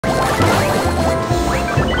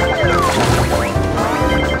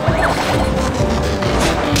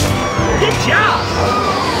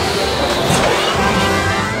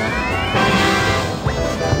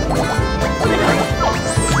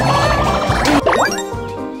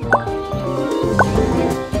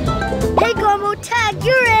Hey, Gumbo, tag,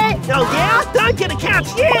 you're it! Oh yeah? I'm gonna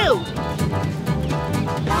catch you!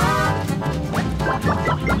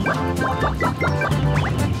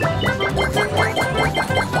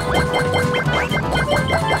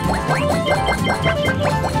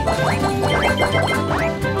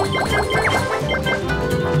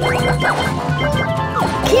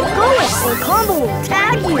 Keep going, or Gumbo will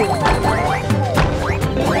tag you!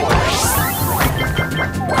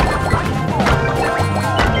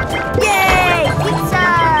 Yay! Pizza!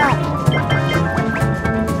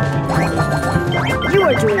 You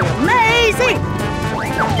are doing amazing!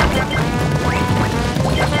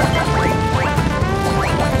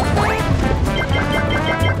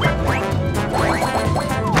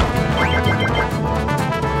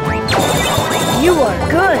 You are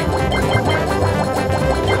good!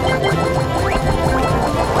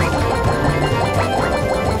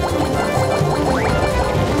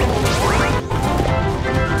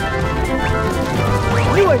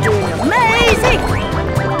 You are doing amazing!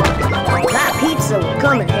 That pizza will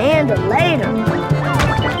come in handy later.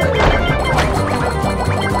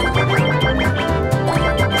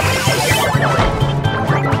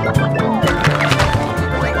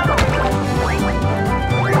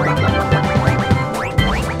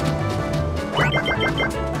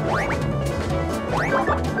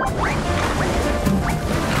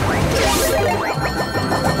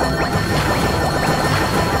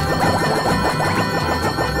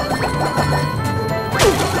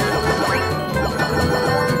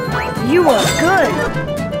 You are good!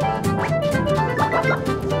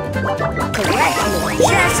 Collect more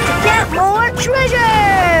chests to get more treasure!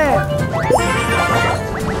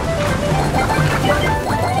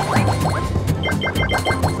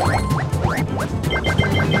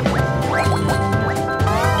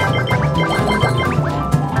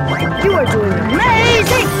 You are doing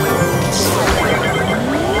amazing!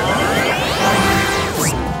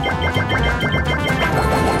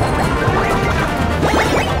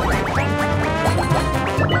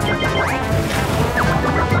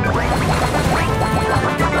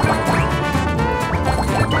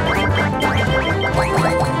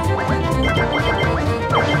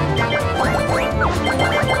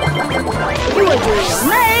 You are doing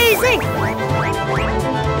amazing!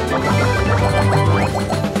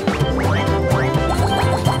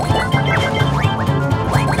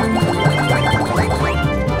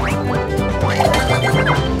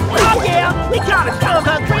 Oh yeah! We got it,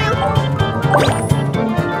 Go-Go Crew!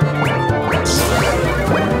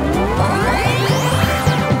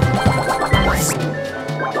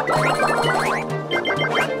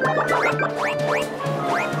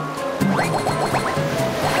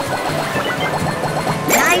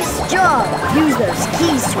 Nice job! Use those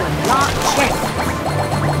keys to unlock chests.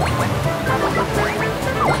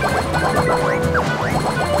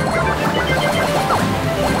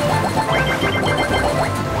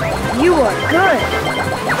 You are good!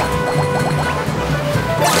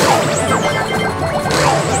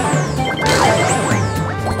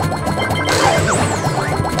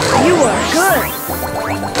 You are good!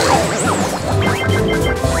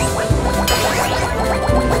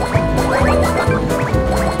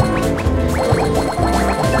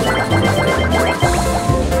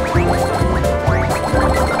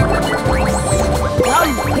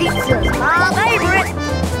 Pizza's my favorite!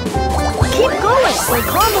 Keep going, or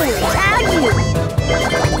Gumbo will tag you!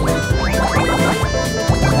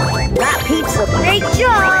 That pizza, great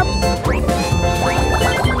job!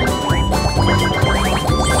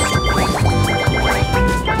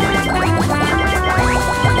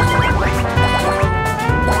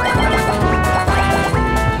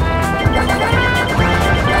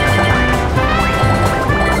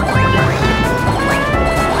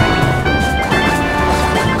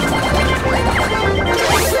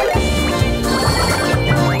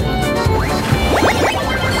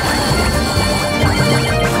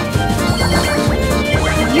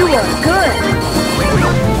 You are good!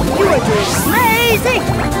 You are doing amazing!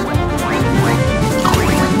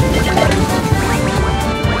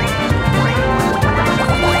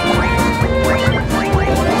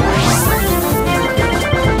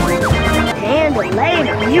 And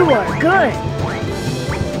later, you are good!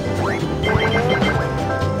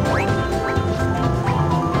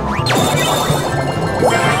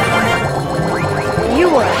 You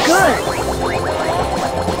are good!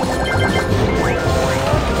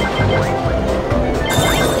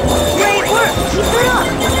 Great work! Keep it up!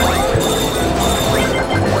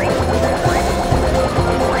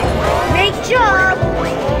 Great job!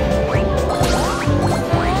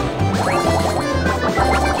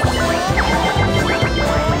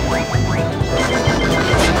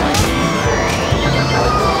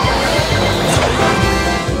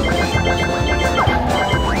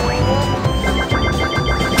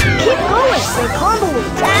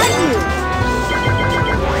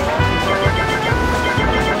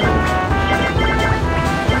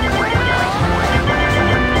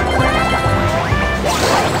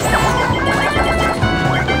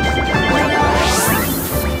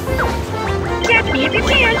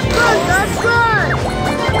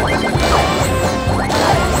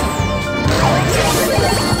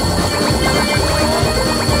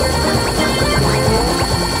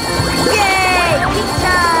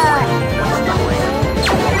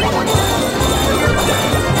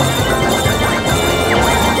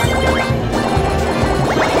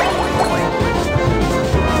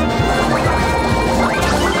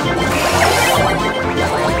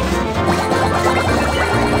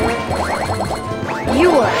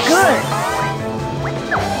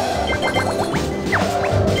 You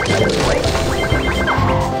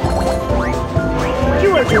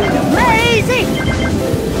are doing amazing!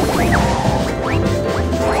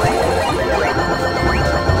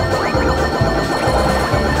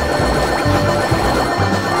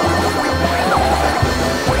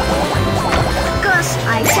 Gus,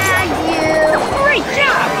 I tagged you! Great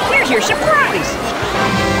job! Here's your surprise!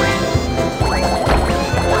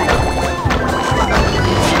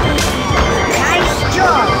 Nice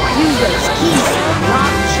job! You raised keys and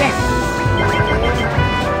locked check.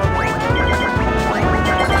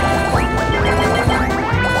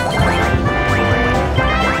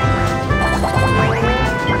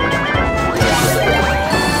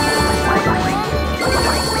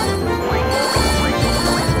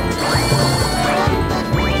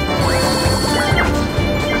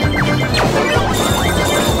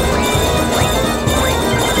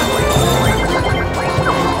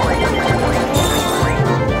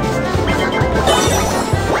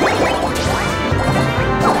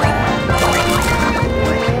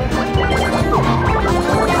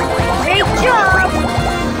 Great job!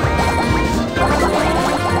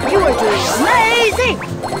 You are doing amazing!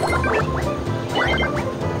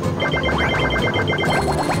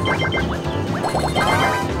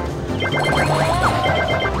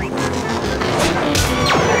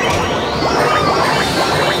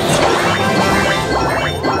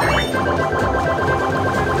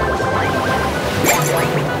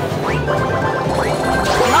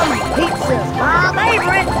 Yum pizza's my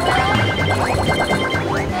favorite!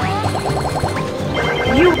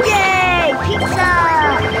 Yay! Pizza!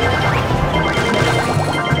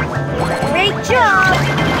 Great job!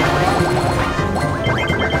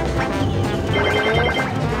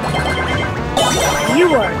 You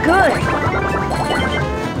are good!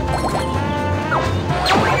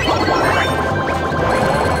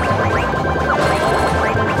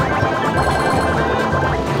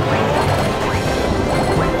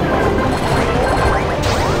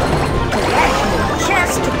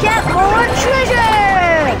 Chest to get more treasure!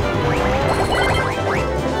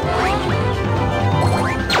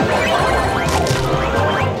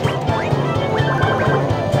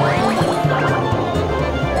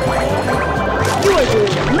 You are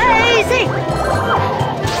doing amazing!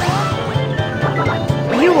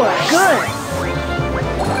 You are good!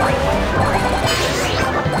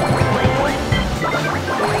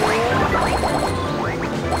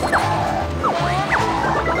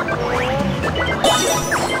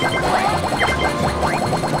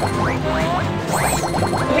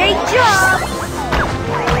 Great job!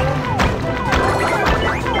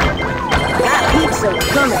 That pizza will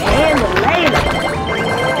come in handy later.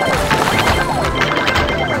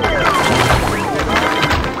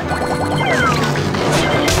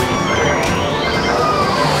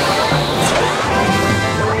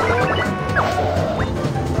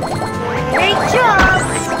 Great job!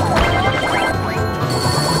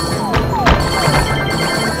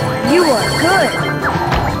 You are good!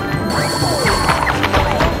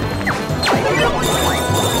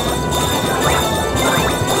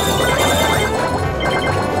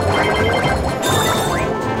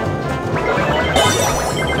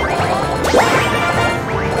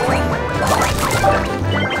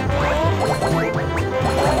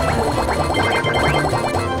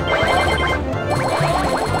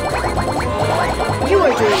 You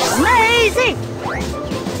are doing amazing!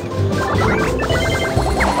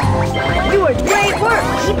 You are great work!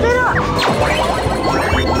 Keep it up!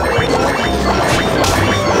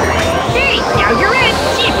 Hey, now you're in!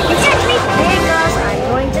 See if you can catch me! Hey Gus, I'm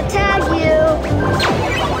going to tag you!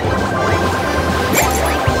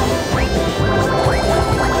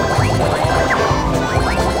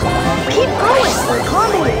 Keep going! We're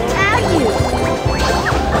coming to tag you!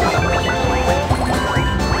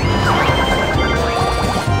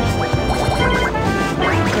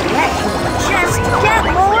 Collect more chests to get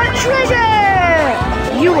more treasure!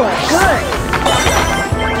 You are good!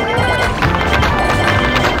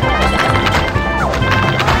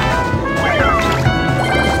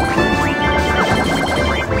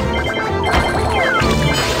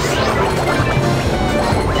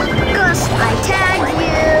 Gus, I tagged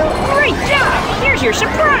you! Great job! Here's your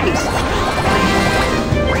surprise!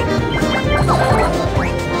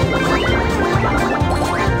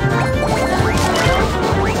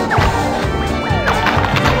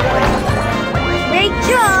 Great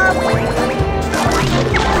job!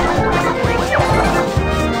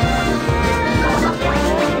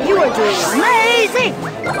 You are doing amazing!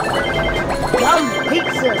 Yum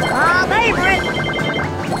pizza's my favorite!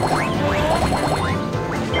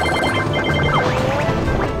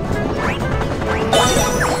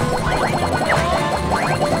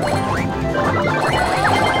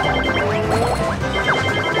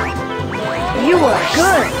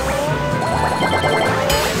 good.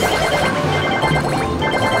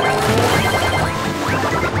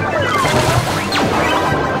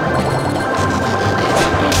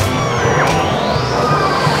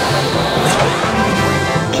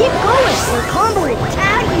 Keep going, or Combo will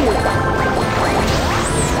tag you.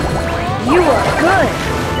 You are good.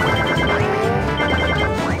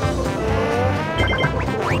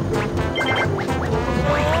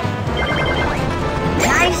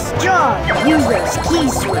 Nice job! Use those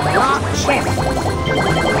keys to unlock chests.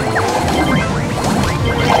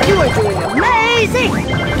 You are doing amazing!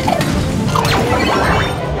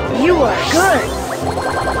 You are good!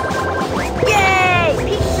 Yay!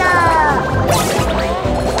 Pizza!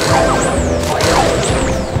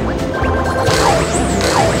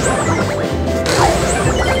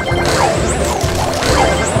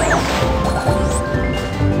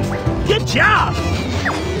 Good job!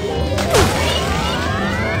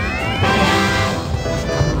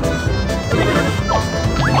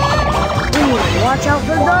 Watch out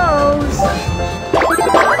for those!